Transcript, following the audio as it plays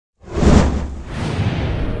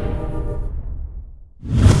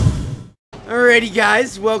Alrighty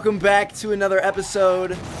guys, welcome back to another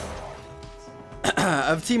episode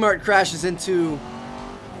of T-Mart crashes into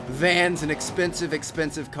vans and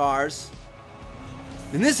expensive cars.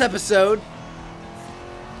 In this episode,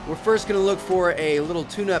 we're first going to look for a little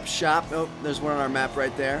tune-up shop. Oh, there's one on our map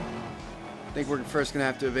right there. I think we're first going to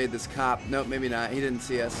have to evade this cop. Nope, maybe not. He didn't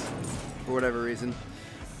see us for whatever reason.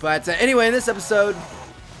 But anyway, in this episode,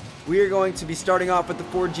 we are going to be starting off with the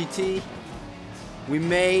Ford GT. We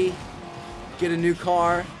may get a new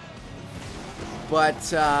car, but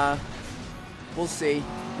we'll see.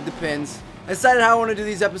 It depends. I decided how I want to do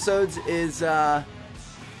these episodes is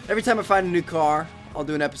every time I find a new car, I'll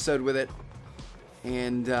do an episode with it.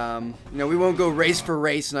 And you know, we won't go race for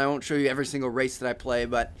race, and I won't show you every single race that I play,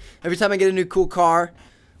 but every time I get a new cool car,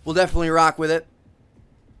 we'll definitely rock with it.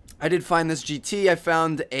 I did find this GT. I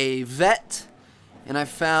found a Vet, and I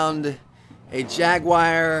found a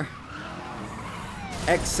Jaguar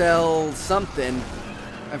XL something.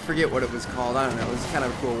 I forget what it was called. I don't know. It was kind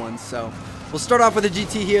of a cool one. So we'll start off with a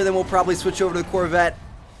GT here, then we'll probably switch over to the Corvette.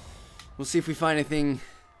 We'll see if we find anything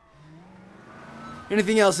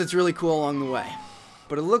else that's really cool along the way.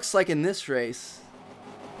 But it looks like in this race,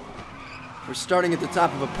 we're starting at the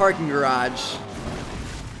top of a parking garage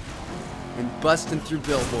and busting through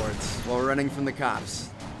billboards while running from the cops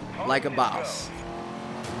like a boss.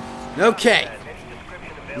 Okay,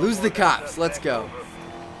 lose the cops. Let's go.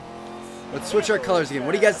 Let's switch our colors again.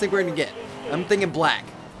 What do you guys think we're gonna get? I'm thinking black.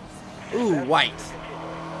 Ooh, white.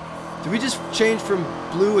 Did we just change from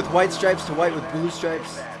blue with white stripes to white with blue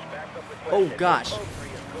stripes? Oh gosh.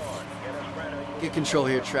 Get control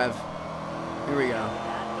here, Trev. Here we go.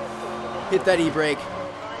 Hit that e-brake.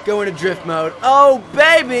 Go into drift mode. Oh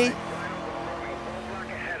baby!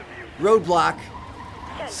 Roadblock.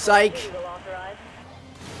 Psych.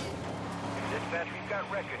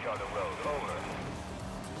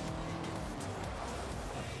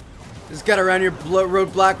 Just got around your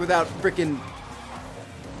roadblock without frickin'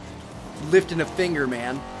 lifting a finger,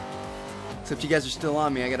 man. Except you guys are still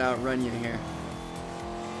on me. I gotta outrun you here.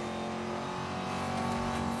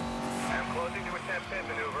 I'm closing to attempt pit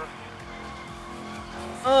maneuver.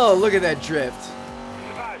 Oh, look at that drift.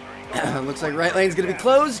 Looks like right lane's gonna be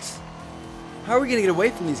closed. How are we gonna get away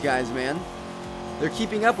from these guys, man? They're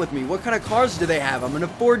keeping up with me. What kind of cars do they have? I'm in a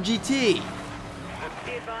Ford GT. Be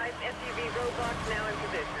advised, SUV roadblocks now in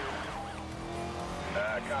position.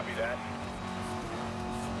 Copy that.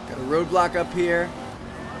 Got a roadblock up here.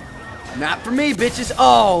 Not for me, bitches.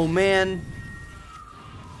 Oh, man.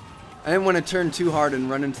 I didn't want to turn too hard and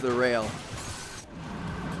run into the rail.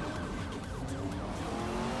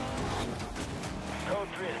 Code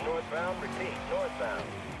 3 is northbound. Repeat, northbound.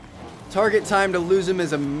 Target time to lose him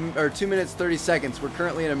is 2 minutes 30 seconds. We're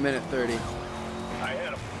currently at 1:30. I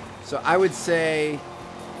hit him. So I would say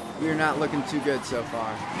we're not looking too good so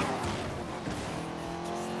far.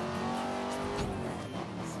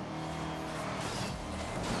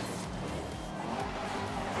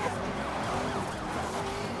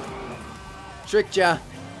 Tricked ya.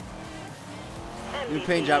 New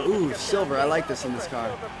paint job. Ooh, silver. I like this in this car.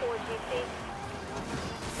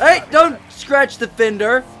 Hey, don't scratch the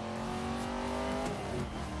fender.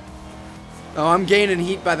 Oh, I'm gaining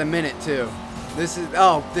heat by the minute too. This is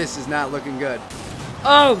not looking good.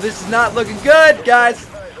 Oh, this is not looking good, guys.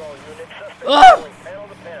 Oh!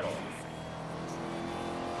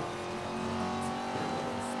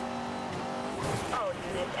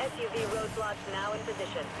 SUV roadblocks now in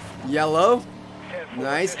position. Yellow.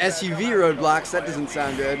 Nice. SUV roadblocks. That doesn't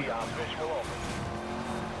sound good.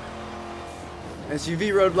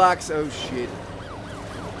 SUV roadblocks. Oh, shit.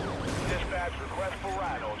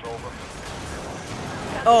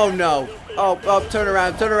 Oh, no. Oh, turn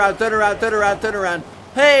around, turn around, turn around, turn around, turn around.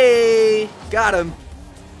 Hey! Got him.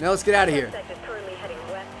 Now let's get out of here.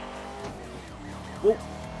 Whoa.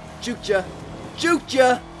 Juked ya. Juked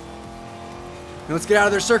ya. Now let's get out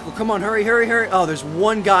of their circle. Come on, hurry, hurry, hurry. Oh, there's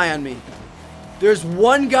one guy on me. There's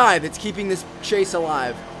one guy that's keeping this chase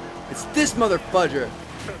alive. It's this mother fudger.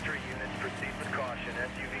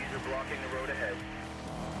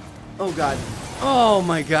 Oh, God. Oh,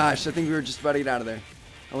 my gosh. I think we were just about to get out of there.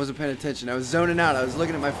 I wasn't paying attention. I was zoning out. I was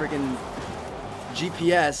looking at my freaking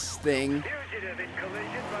GPS thing.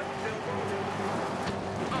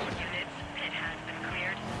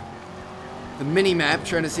 The mini-map,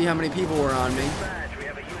 trying to see how many people were on me.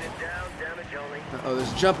 Uh-oh,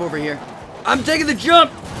 there's a jump over here. I'm taking the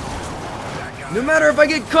jump! No matter if I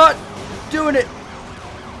get caught doing it.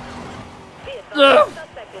 Ugh.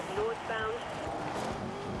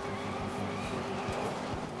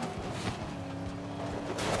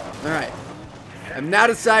 Alright. I've now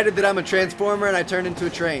decided that I'm a transformer and I turned into a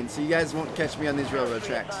train, so you guys won't catch me on these railroad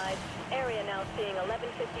tracks. Area now seeing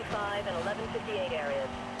 1155 and 1158 areas.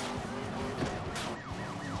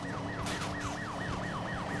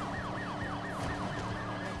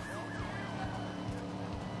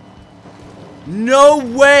 No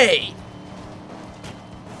way!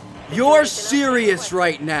 You're serious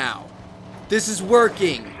right now. This is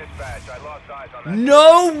working.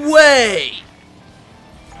 No way!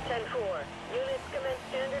 10-4. Units commence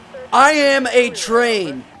standard search. I am a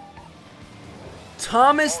train.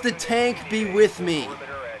 Thomas the Tank be with me.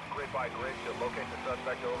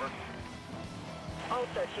 All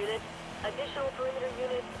search units. Additional perimeter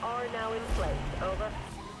units are now in place. Over.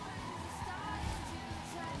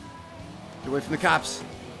 Get away from the cops.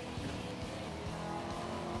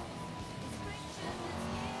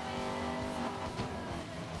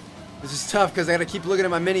 This is tough because I gotta keep looking at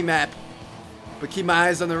my mini map, but keep my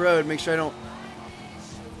eyes on the road, make sure I don't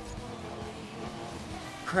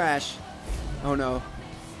crash. Oh no.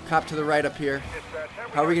 Cop to the right up here.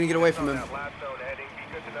 How are we gonna get away from him?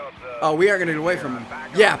 Oh, we aren't gonna get away from him.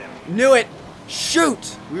 Yeah, knew it!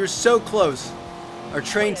 Shoot! We were so close. Our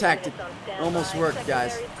train tactic almost worked,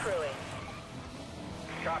 guys.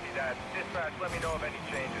 Copy that. Dispatch, let me know if any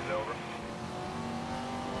change is over.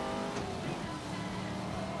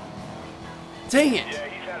 Dang it! Yeah,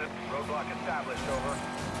 he's had a roadblock established, over.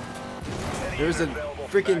 There's a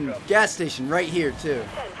freaking gas station right here, too.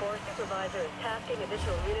 10-4. Supervisor is tasking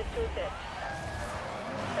additional units to assist.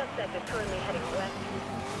 Suspect is currently heading west.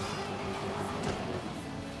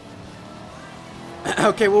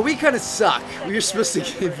 Okay, well, we kind of suck. We were supposed to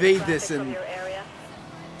evade this in Your area.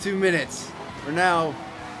 2 minutes. We're now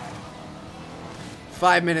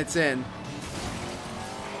 5 minutes in.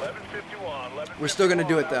 1151. We're still gonna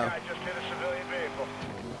do it, though. I just hit a civilian vehicle.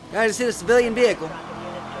 I just hit a civilian vehicle.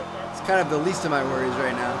 It's kind of the least of my worries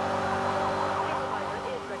right now.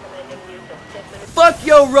 Supervisor is recommending use of 10-minute. Fuck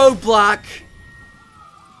yo, roadblock!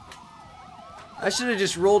 I should have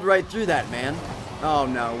just rolled right through that, man. Oh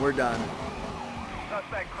no, we're done.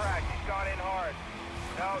 Suspect cracked. He's gone in hard.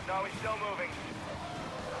 No, he's still moving.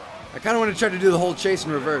 I kind of want to try to do the whole chase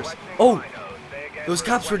in reverse. Oh! Those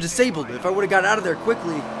cops were disabled. If I would have got out of there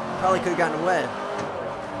quickly, probably could have gotten away.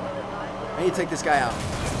 I need to take this guy out.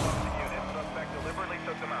 Suspect deliberately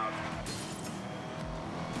took them out.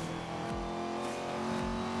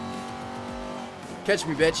 Catch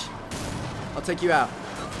me, bitch. I'll take you out.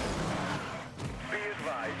 Be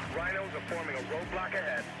advised, rhinos are forming a roadblock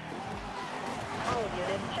ahead. All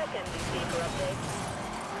units, check NBC for updates.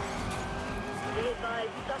 Be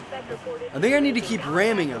advised, suspect reported. I think I need to keep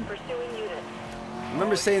ramming him. Pursuing units. I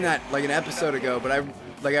remember saying that like an episode ago, but I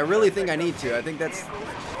really think I need to. I think that's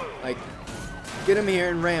like get him here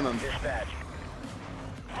and ram him. Dispatch.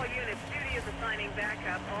 All units, duty is assigning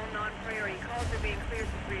backup. All non-priority calls are being cleared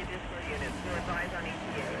for 3 additional units. We're advised on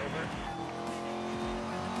ETA. Over.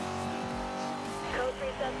 Code 3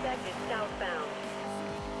 suspect is southbound.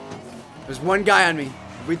 There's one guy on me.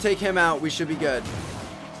 If we take him out, we should be good.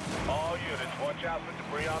 All units, watch out for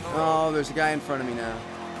debris on the road. Oh, there's a guy in front of me now.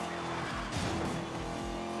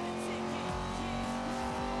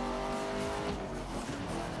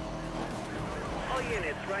 All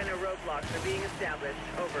units, rhino roadblocks are being established.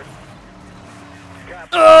 Over.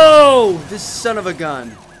 Oh, this son of a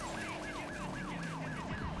gun.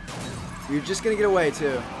 We were just gonna get away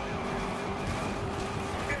too.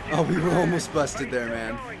 Oh, we were almost busted there,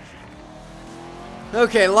 man.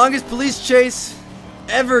 Okay, longest police chase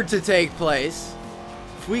ever to take place.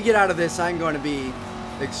 If we get out of this, I'm going to be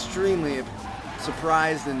extremely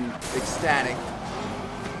surprised and ecstatic.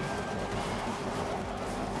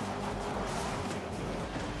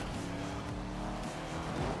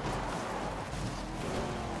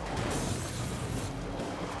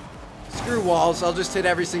 Screw walls, I'll just hit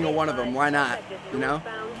every single one of them. Why not? You know?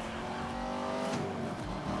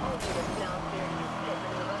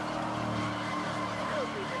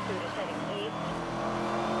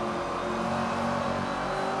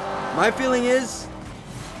 My feeling is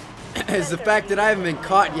the fact that I haven't been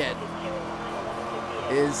caught yet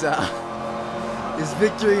is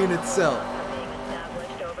victory in itself.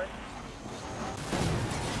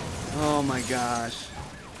 Oh my gosh.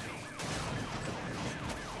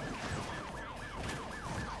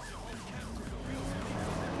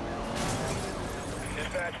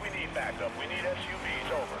 Dispatch, we need backup. We need SUVs,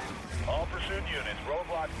 over. All pursuit units,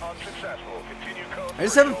 roadblock unsuccessful. Continue code. I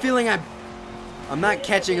just have a feeling I'm not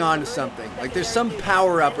catching on to something. Like there's some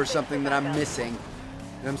power up or something that I'm missing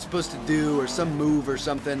that I'm supposed to do, or some move or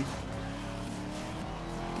something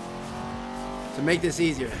to make this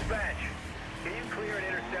easier. Dispatch, can you clear an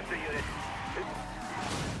interceptor unit?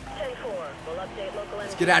 update local.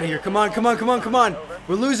 Let's get out of here. Come on, come on, come on, come on.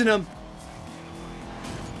 We're losing them.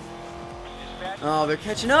 Oh, they're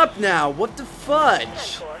catching up now. What the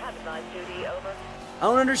fudge? Have advised duty, over. I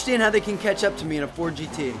don't understand how they can catch up to me in a Ford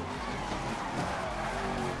GT. Duty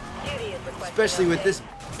is requested. Especially with this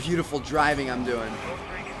beautiful driving I'm doing.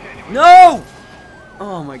 No!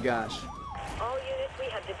 Oh my gosh. All units, we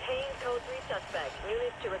have detained code 3 suspect.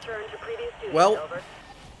 Units to return to previous duties, Well, over.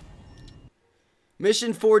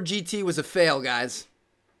 Mission Ford GT was a fail, guys.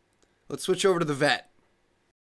 Let's switch over to the vet.